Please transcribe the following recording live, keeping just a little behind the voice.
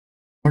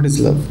What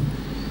is love?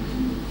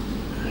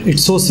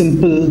 It's so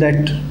simple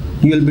that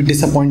you will be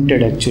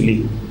disappointed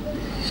actually.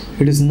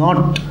 It is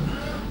not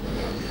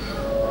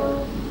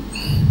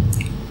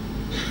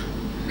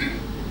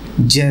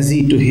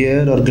jazzy to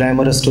hear or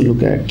glamorous to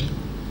look at.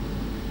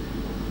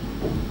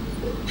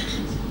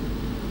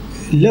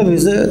 Love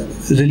is a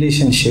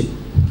relationship.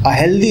 A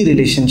healthy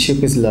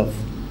relationship is love.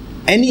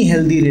 Any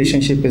healthy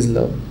relationship is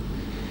love.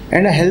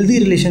 And a healthy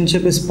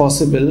relationship is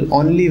possible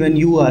only when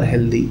you are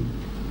healthy.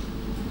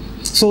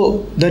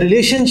 So the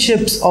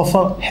relationships of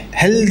a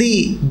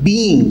healthy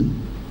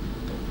being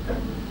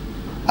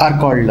are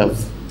called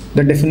love.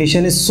 The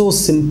definition is so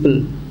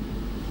simple.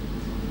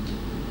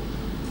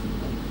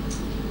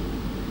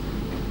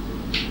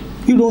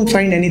 You don't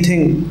find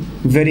anything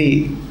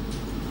very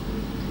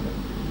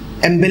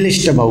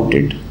embellished about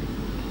it.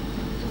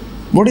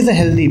 What is a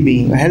healthy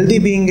being? A healthy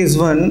being is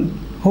one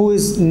who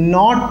is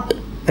not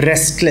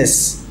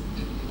restless,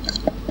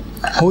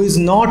 who is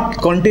not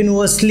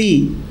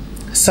continuously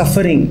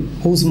suffering,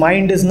 whose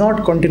mind is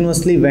not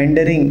continuously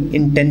wandering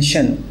in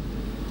tension,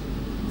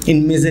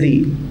 in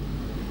misery.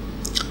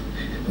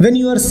 When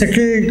you are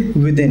settled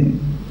within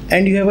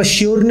and you have a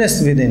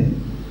sureness within,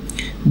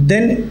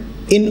 then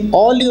in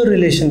all your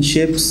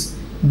relationships,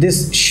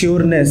 this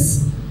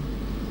sureness,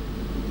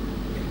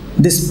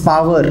 this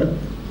power,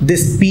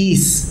 this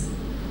peace,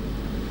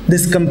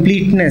 this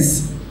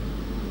completeness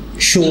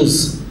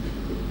shows.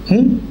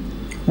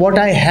 What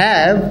I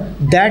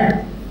have,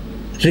 that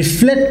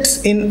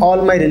reflects in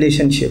all my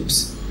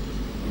relationships.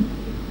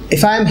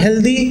 If I am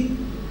healthy,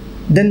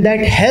 then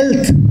that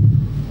health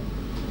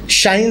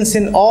shines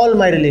in all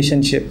my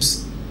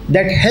relationships.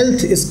 That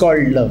health is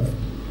called love.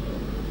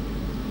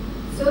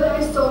 Sir,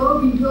 I saw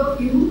a video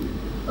of you.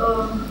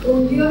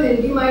 Only a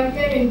healthy mind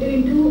can enter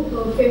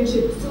into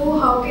friendship. So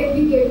how can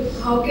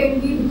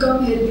we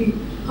become healthy?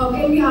 How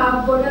can we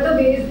have, what are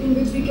the ways in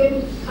which we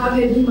can have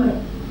healthy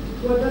mind?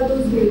 What are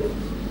those ways?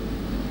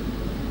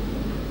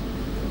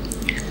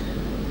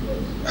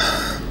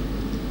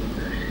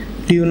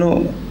 Do you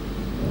know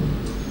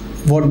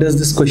what does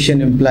this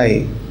question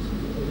imply?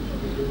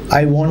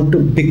 I want to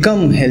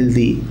become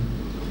healthy.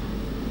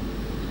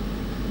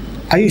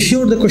 Are you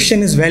sure the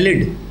question is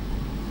valid?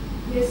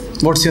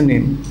 Yes. What's your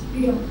name?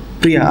 Priya.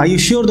 Priya, are you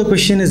sure the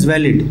question is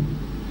valid?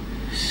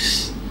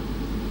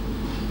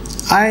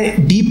 I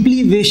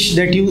deeply wish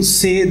that you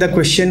say the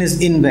question is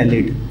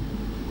invalid.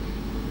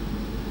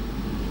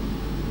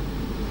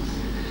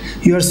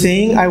 You are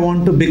saying I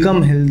want to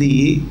become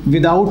healthy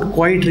without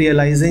quite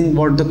realizing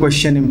what the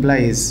question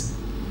implies.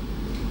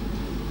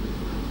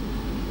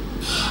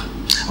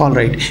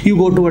 Alright, you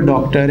go to a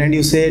doctor and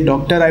you say,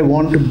 Doctor, I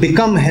want to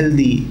become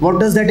healthy. What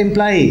does that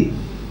imply?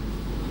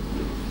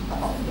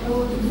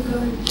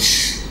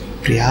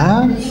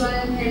 Priya,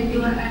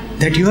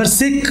 that you are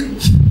sick.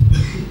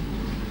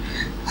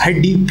 I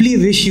deeply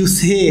wish you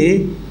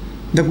say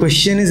the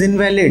question is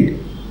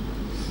invalid,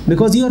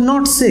 because you are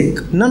not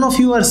sick. None of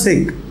you are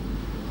sick.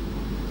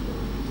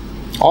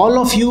 All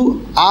of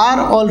you are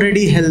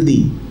already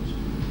healthy.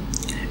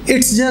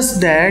 It's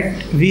just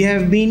that we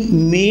have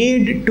been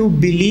made to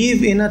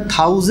believe in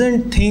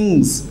 1,000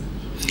 things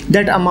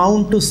that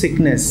amount to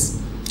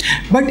sickness.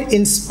 But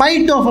in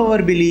spite of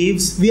our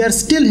beliefs, we are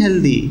still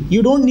healthy.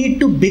 You don't need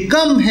to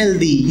become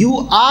healthy.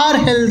 You are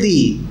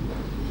healthy.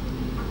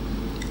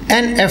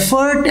 An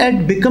effort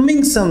at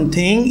becoming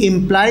something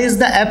implies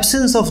the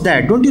absence of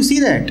that. Don't you see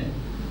that?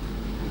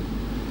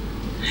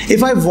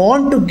 If I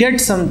want to get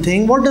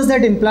something, what does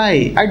that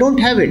imply? I don't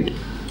have it.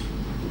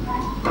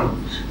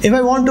 If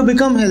I want to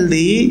become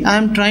healthy, I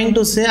am trying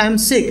to say I am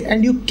sick.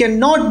 And you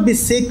cannot be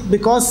sick,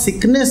 because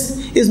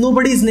sickness is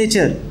nobody's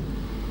nature.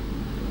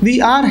 We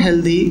are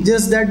healthy,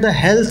 just that the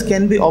health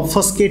can be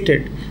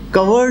obfuscated,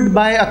 covered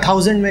by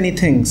 1,000 many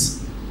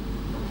things.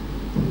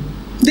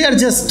 They are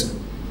just,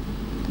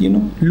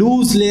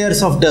 loose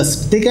layers of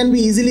dust. They can be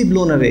easily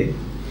blown away.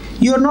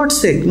 You are not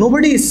sick.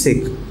 Nobody is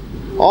sick.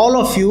 All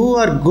of you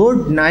are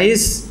good,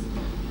 nice,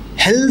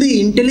 healthy,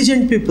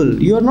 intelligent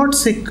people. You are not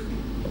sick.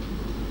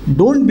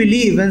 Don't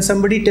believe when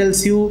somebody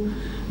tells you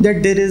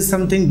that there is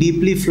something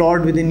deeply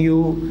flawed within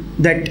you,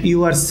 that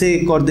you are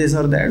sick or this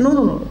or that.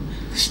 No.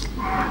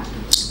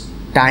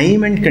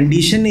 Time and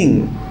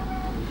conditioning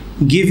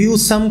give you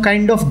some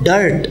kind of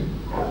dirt.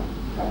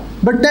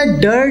 But that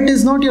dirt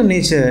is not your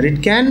nature.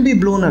 It can be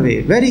blown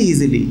away very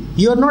easily.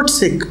 You are not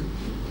sick.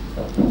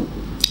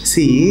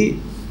 See,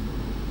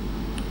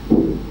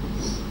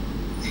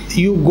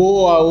 you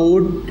go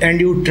out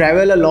and you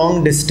travel a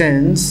long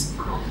distance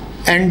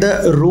and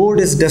the road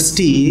is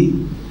dusty,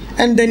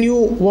 and then you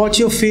watch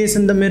your face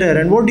in the mirror,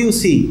 and what do you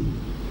see?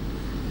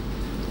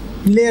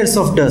 Layers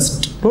of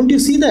dust. Don't you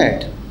see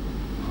that?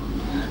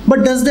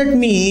 But does that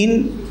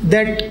mean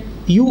that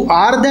you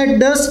are that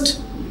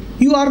dust?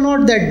 You are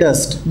not that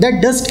dust.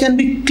 That dust can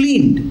be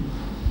cleaned.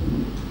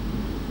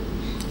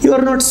 You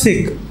are not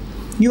sick.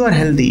 You are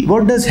healthy.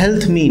 What does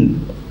health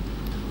mean?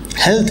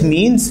 Health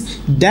means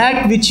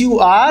that which you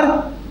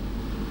are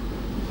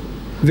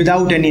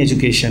without any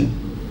education.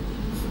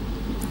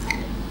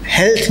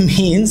 Health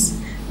means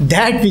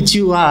that which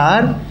you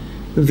are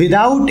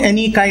without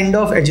any kind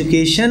of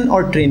education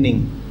or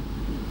training.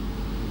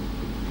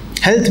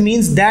 Health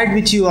means that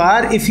which you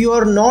are if you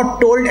are not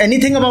told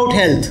anything about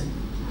health.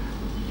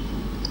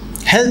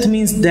 Health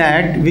means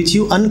that which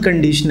you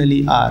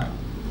unconditionally are.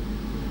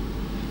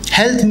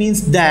 Health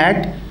means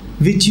that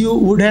which you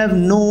would have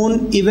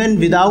known even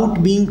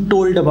without being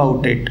told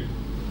about it.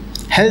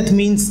 Health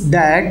means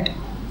that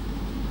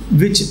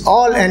which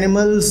all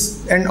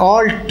animals and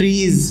all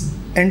trees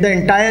and the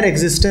entire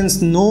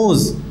existence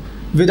knows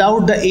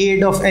without the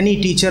aid of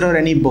any teacher or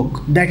any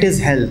book. That is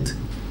health.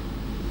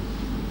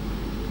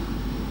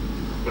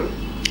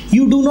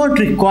 You do not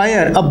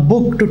require a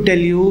book to tell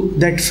you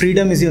that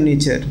freedom is your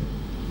nature.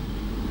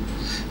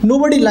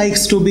 Nobody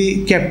likes to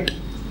be kept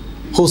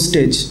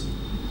hostage.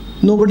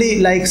 Nobody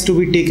likes to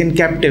be taken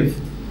captive.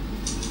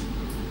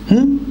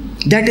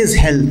 That is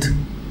health.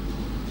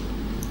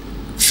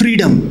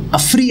 Freedom, a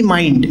free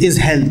mind is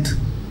health.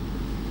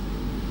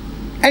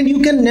 And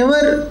you can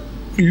never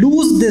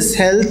lose this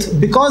health,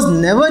 because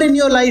never in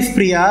your life,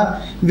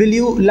 Priya, will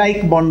you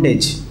like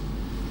bondage.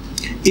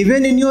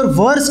 Even in your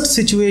worst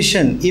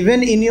situation,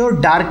 even in your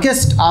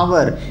darkest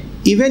hour,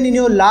 even in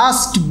your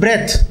last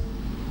breath,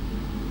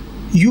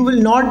 you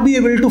will not be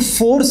able to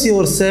force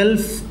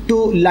yourself to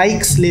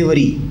like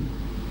slavery.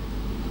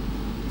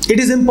 It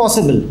is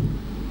impossible.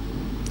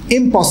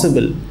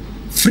 Impossible.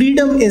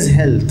 Freedom is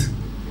health.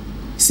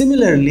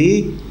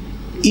 Similarly,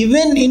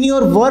 even in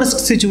your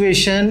worst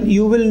situation,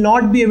 you will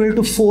not be able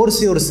to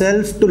force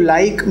yourself to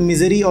like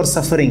misery or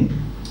suffering.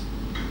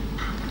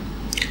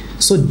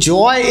 So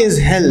joy is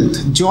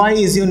health. Joy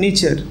is your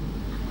nature.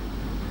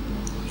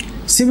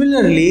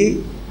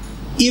 Similarly,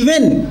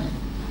 even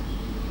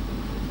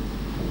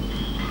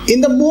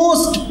in the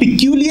most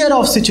peculiar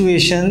of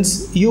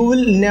situations, you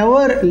will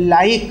never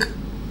like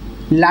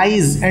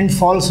lies and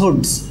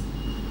falsehoods.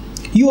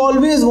 You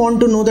always want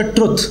to know the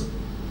truth.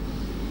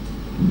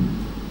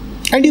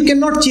 And you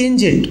cannot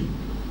change it.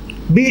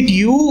 Be it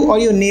you or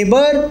your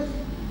neighbor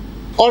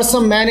or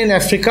some man in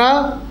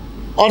Africa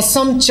or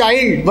some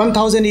child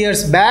 1000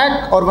 years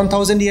back or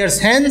 1000 years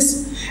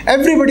hence,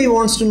 everybody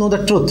wants to know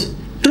the truth.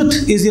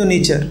 Truth is your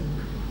nature,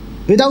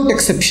 without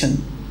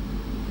exception.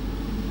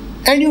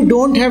 And you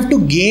don't have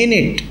to gain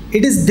it.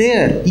 It is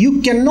there.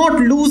 You cannot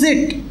lose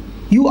it.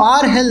 You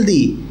are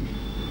healthy.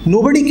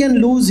 Nobody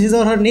can lose his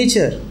or her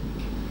nature.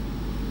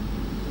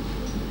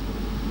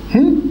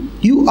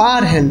 You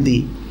are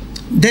healthy.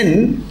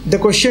 Then the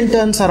question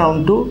turns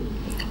around to,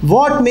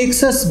 what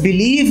makes us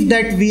believe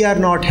that we are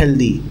not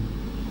healthy?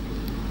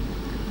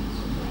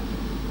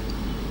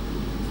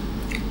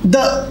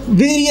 The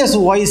various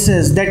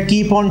voices that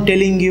keep on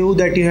telling you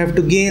that you have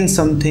to gain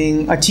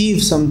something,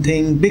 achieve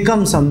something,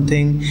 become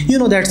something. You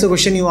know, that's the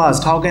question you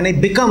asked. How can I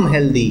become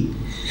healthy?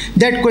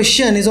 That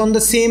question is on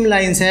the same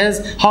lines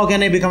as, how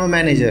can I become a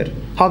manager?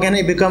 How can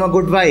I become a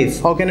good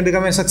wife? How can I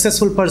become a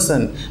successful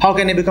person? How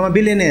can I become a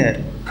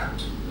billionaire?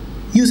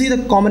 You see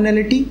the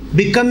commonality?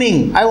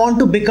 Becoming. I want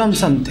to become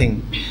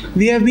something.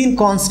 We have been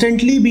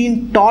constantly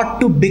being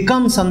taught to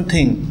become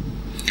something.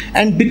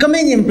 And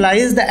becoming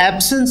implies the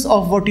absence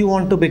of what you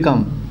want to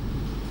become.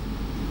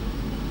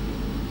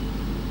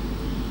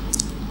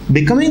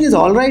 Becoming is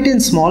alright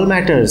in small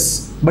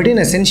matters, but in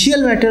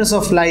essential matters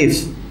of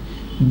life,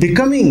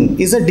 becoming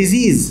is a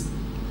disease,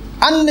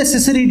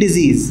 unnecessary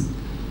disease.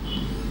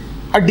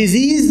 A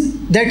disease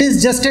that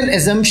is just an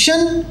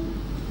assumption,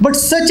 but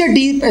such a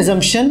deep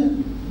assumption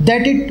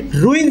that it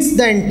ruins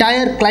the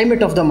entire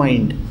climate of the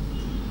mind.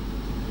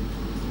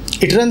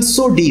 It runs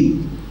so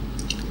deep.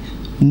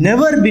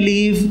 Never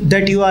believe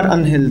that you are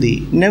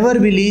unhealthy. Never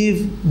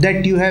believe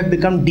that you have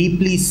become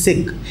deeply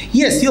sick.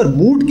 Yes, your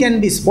mood can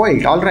be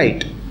spoiled, all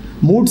right.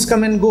 Moods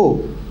come and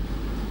go.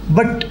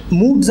 But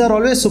moods are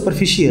always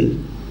superficial.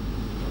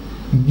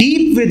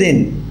 Deep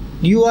within,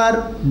 you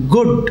are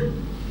good,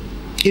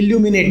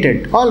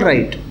 illuminated, all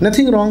right.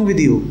 Nothing wrong with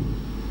you.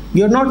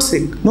 You are not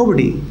sick.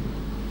 Nobody.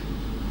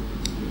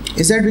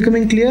 Is that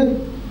becoming clear?